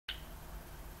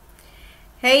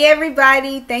Hey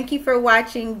everybody, thank you for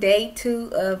watching day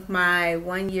 2 of my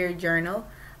 1-year journal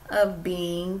of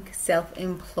being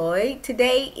self-employed.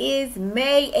 Today is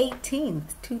May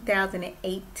 18th,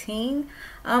 2018.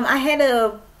 I had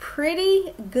a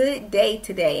pretty good day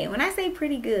today. And when I say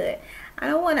pretty good, I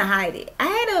don't want to hide it. I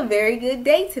had a very good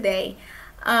day today.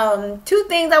 Two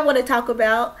things I want to talk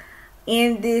about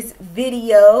in this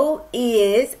video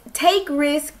is take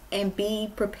risk and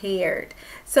be prepared.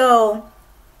 So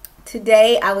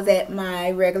today I was at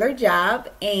my regular job,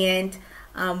 and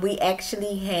we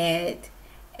actually had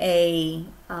a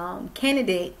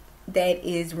candidate that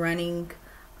is running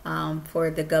for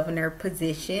the governor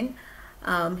position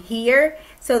here.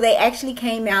 So they actually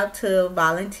came out to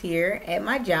volunteer at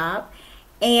my job,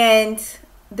 and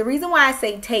the reason why I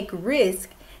say take risk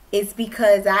is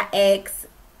because I asked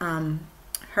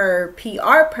her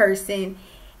PR person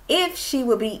if she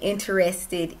would be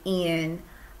interested in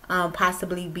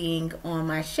possibly being on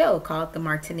my show called the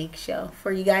Martinique Show.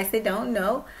 For you guys that don't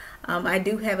know, I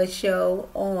do have a show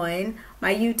on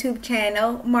my YouTube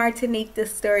channel, Martinique the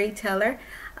Storyteller.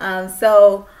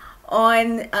 So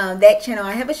on that channel,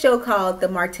 I have a show called the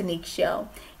Martinique Show.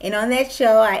 And on that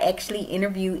show, I actually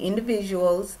interview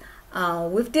individuals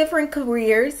with different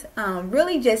careers,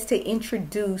 really just to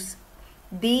introduce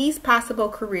these possible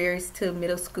careers to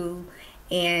middle school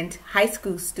and high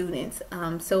school students.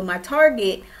 So my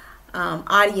target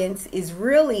audience is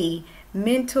really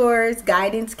mentors,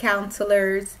 guidance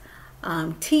counselors,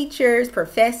 teachers,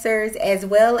 professors, as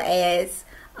well as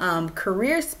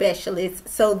career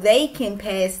specialists, so they can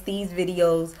pass these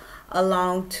videos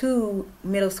along to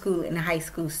middle school and high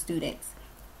school students.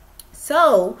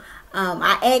 So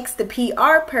I asked the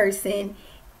PR person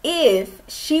if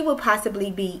she would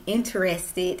possibly be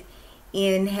interested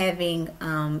in having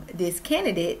this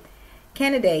candidate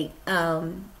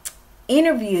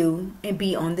interview and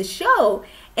be on the show.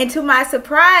 And to my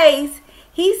surprise,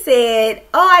 he said,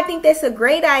 "Oh, I think that's a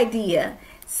great idea."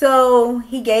 So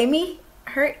he gave me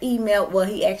her email. Well,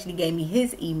 he actually gave me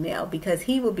his email because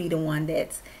he will be the one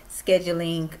that's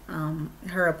scheduling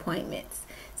her appointments.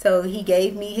 So he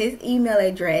gave me his email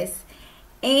address,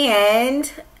 and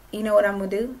you know what I'm gonna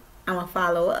do? I'm gonna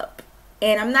follow up.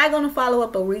 And I'm not gonna follow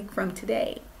up a week from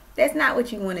today. That's not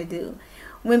what you want to do.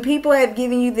 When people have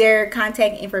given you their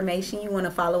contact information, you want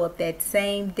to follow up that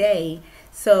same day,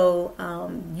 so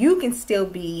you can still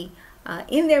be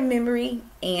in their memory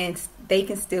and they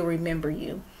can still remember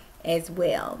you as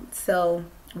well. So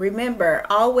remember,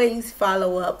 always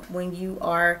follow up when you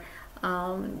are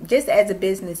just as a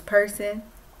business person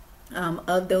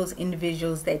of those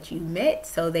individuals that you met,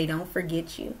 so they don't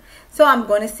forget you. So I'm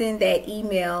going to send that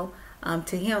email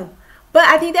to him. But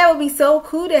I think that would be so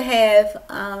cool to have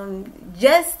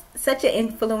just such an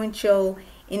influential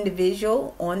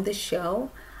individual on the show,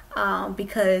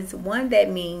 because one,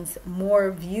 that means more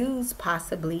views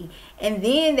possibly, and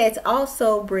then that's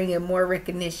also bringing more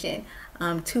recognition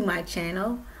to my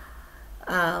channel,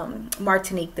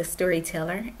 Martinique the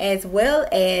Storyteller, as well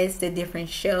as the different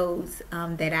shows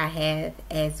that I have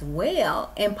as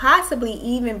well, and possibly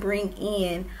even bring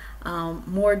in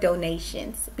more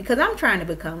donations, because I'm trying to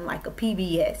become like a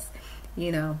PBS,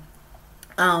 you know.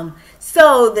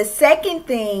 So the second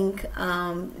thing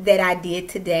that I did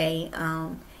today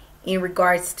in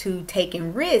regards to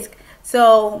taking risk,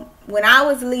 so when I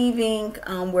was leaving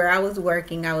where I was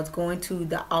working, I was going to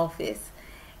the office,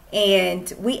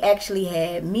 and we actually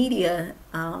had media,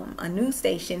 a news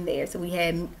station there. So we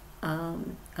had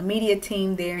a media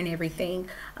team there and everything,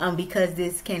 because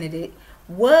this candidate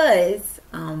was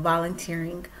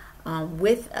volunteering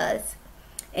with us.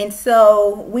 And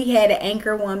so we had an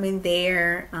anchor woman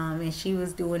there, and she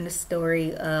was doing the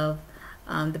story of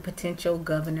the potential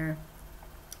governor.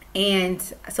 And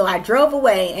so I drove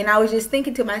away, and I was just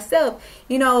thinking to myself,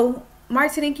 you know,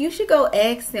 Martinique, you should go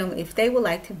ask them if they would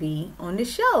like to be on the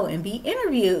show and be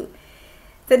interviewed.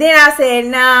 So then I said,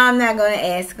 no, I'm not going to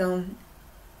ask them.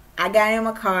 I got in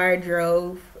my car,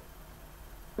 drove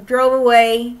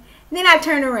away. Then I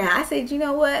turned around. I said, you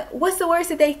know what? What's the worst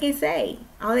that they can say?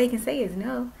 All they can say is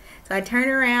no. So I turned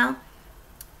around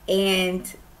and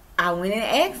I went and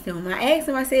asked them.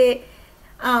 I said,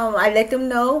 I let them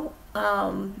know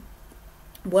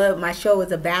what my show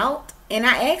was about. And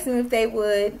I asked them if they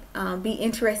would be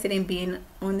interested in being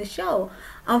on the show.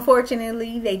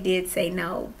 Unfortunately, they did say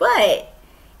no. But,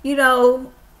 you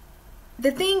know,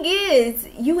 the thing is,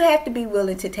 you have to be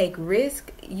willing to take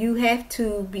risk. You have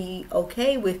to be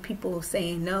okay with people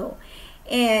saying no.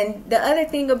 And the other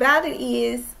thing about it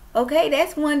is, okay,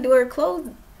 that's one door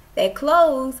that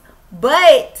closed,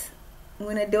 but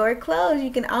when a door closed,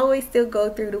 you can always still go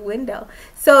through the window.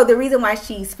 So the reason why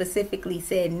she specifically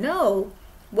said no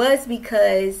was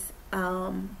because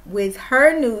with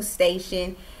her news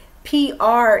station,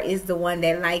 PR is the one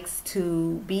that likes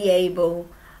to be able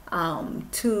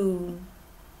to,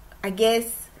 I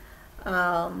guess,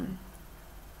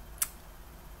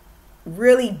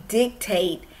 really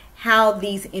dictate how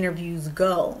these interviews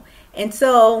go. And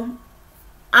so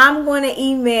I'm going to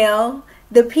email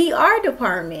the PR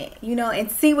department,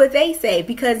 and see what they say,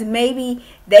 because maybe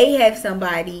they have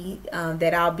somebody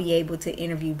that I'll be able to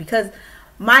interview, because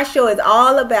my show is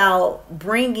all about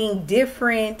bringing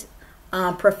different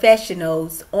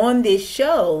professionals on this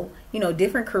show,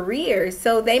 different careers.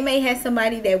 So they may have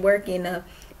somebody that work in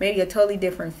maybe a totally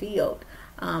different field,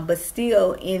 but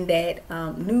still in that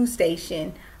news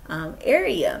station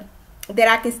area that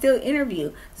I can still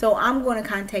interview. So I'm going to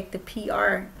contact the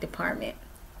PR department.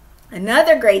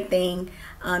 Another great thing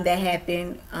that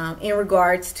happened in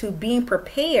regards to being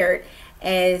prepared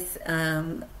as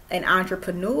an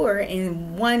entrepreneur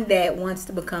and one that wants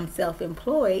to become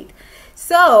self-employed.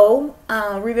 So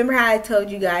remember how I told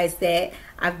you guys that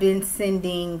I've been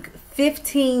sending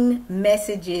 15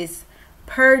 messages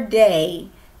per day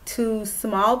to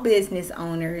small business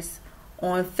owners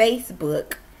on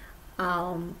Facebook,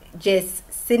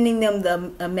 just sending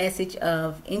them a message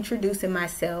of introducing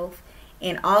myself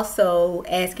and also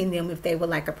asking them if they would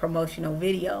like a promotional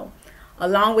video.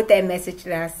 Along with that message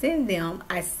that I send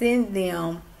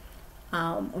them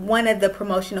one of the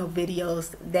promotional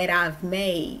videos that I've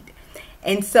made.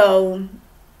 And so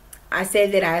I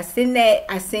said that I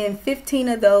send 15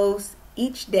 of those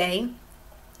each day.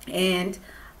 And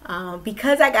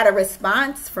because I got a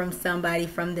response from somebody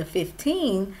from the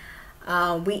 15,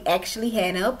 we actually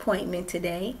had an appointment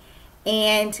today,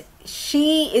 and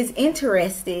she is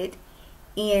interested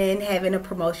in having a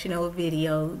promotional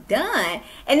video done.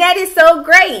 And that is so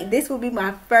great. This will be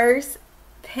my first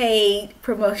paid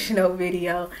promotional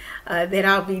video that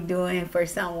I'll be doing for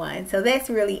someone. So that's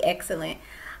really excellent.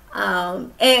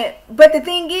 But the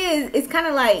thing is, it's kind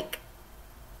of like,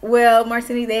 well,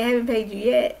 Martinique, they haven't paid you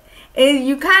yet. And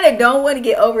you kind of don't want to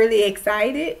get overly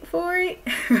excited for it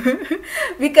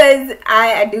because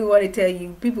I do want to tell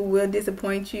you, people will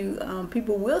disappoint you.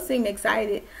 People will seem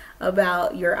excited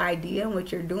about your idea and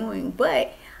what you're doing,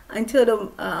 but until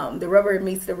the rubber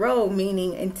meets the road,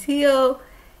 meaning until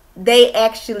they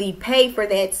actually pay for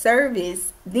that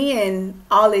service, then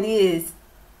all it is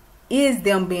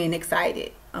them being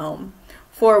excited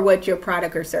for what your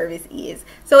product or service is.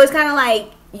 So it's kind of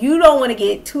like, you don't want to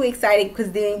get too excited,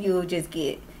 because then you'll just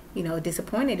get,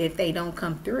 disappointed if they don't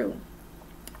come through.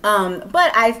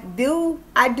 But I do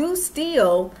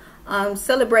still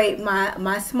celebrate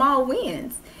my small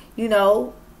wins,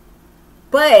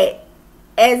 But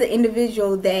as an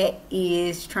individual that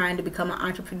is trying to become an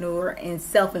entrepreneur and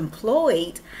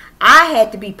self-employed, I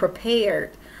had to be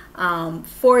prepared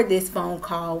for this phone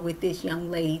call with this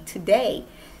young lady today.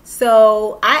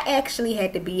 So I actually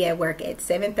had to be at work at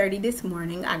 7:30 this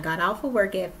morning. I got off of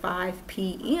work at 5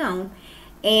 p.m.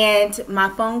 and my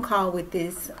phone call with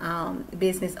this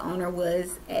business owner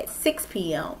was at 6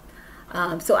 p.m.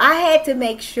 So I had to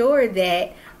make sure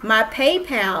that my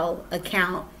PayPal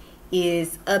account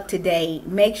is up to date.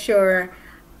 Make sure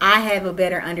I have a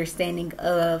better understanding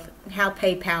of how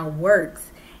PayPal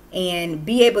works and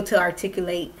be able to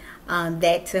articulate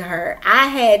that to her. I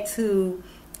had to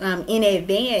in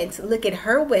advance look at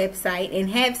her website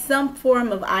and have some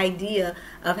form of idea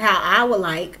of how I would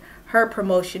like her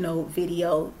promotional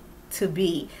video to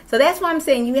be. So that's why I'm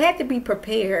saying you have to be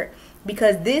prepared,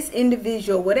 because this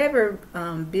individual, whatever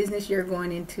business you're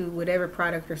going into, whatever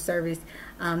product or service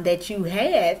that you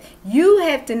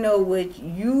have to know what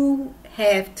you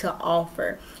have to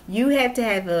offer. You have to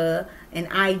have an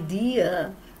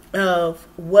idea of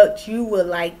what you would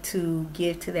like to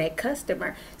give to that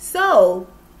customer. So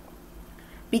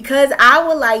because I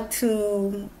would like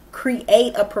to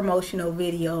create a promotional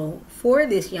video for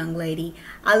this young lady,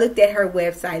 I looked at her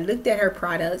website, looked at her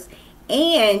products,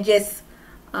 and just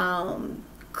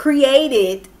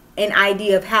created an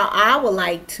idea of how I would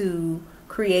like to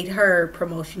create her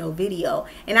promotional video.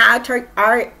 And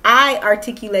I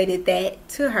articulated that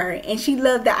to her, and she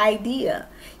loved the idea.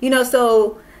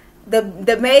 So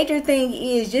the major thing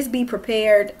is just be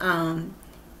prepared,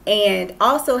 and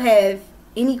also have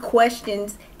any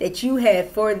questions that you have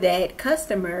for that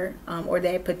customer or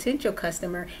that potential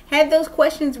customer. Have those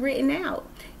questions written out.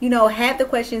 Have the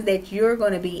questions that you're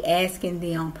going to be asking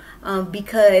them,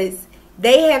 because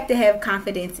they have to have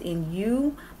confidence in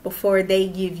you before they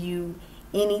give you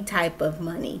any type of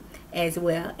money as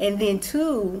well. And then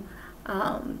too,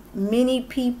 many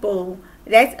people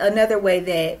that's another way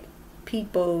that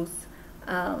people's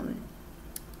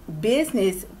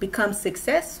business becomes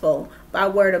successful, by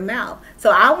word of mouth.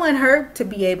 So I want her to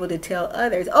be able to tell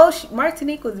others, oh,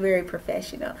 Martinique was very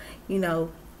professional. You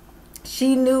know,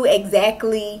 she knew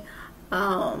exactly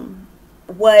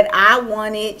what I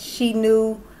wanted. She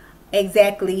knew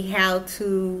exactly how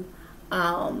to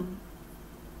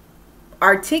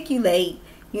articulate,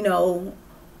 you know,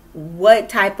 what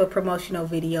type of promotional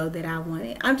video that I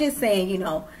wanted. I'm just saying, you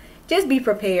know, just be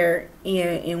prepared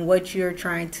in what you're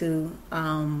trying to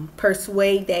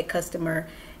persuade that customer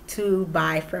to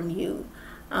buy from you.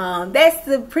 That's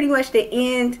pretty much the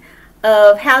end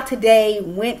of how today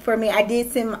went for me. I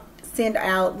did send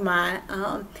out my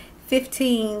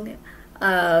 15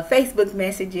 Facebook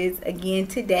messages again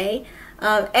today.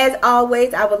 As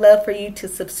always, I would love for you to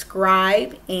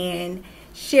subscribe and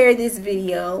share this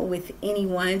video with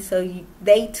anyone so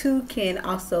they too can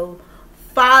also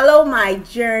follow my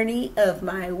journey of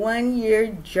my 1 year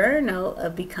journal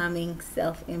of becoming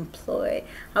self-employed.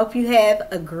 Hope you have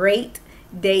a great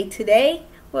day today,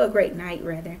 well, a great night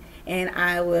rather, and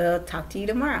I will talk to you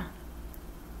tomorrow.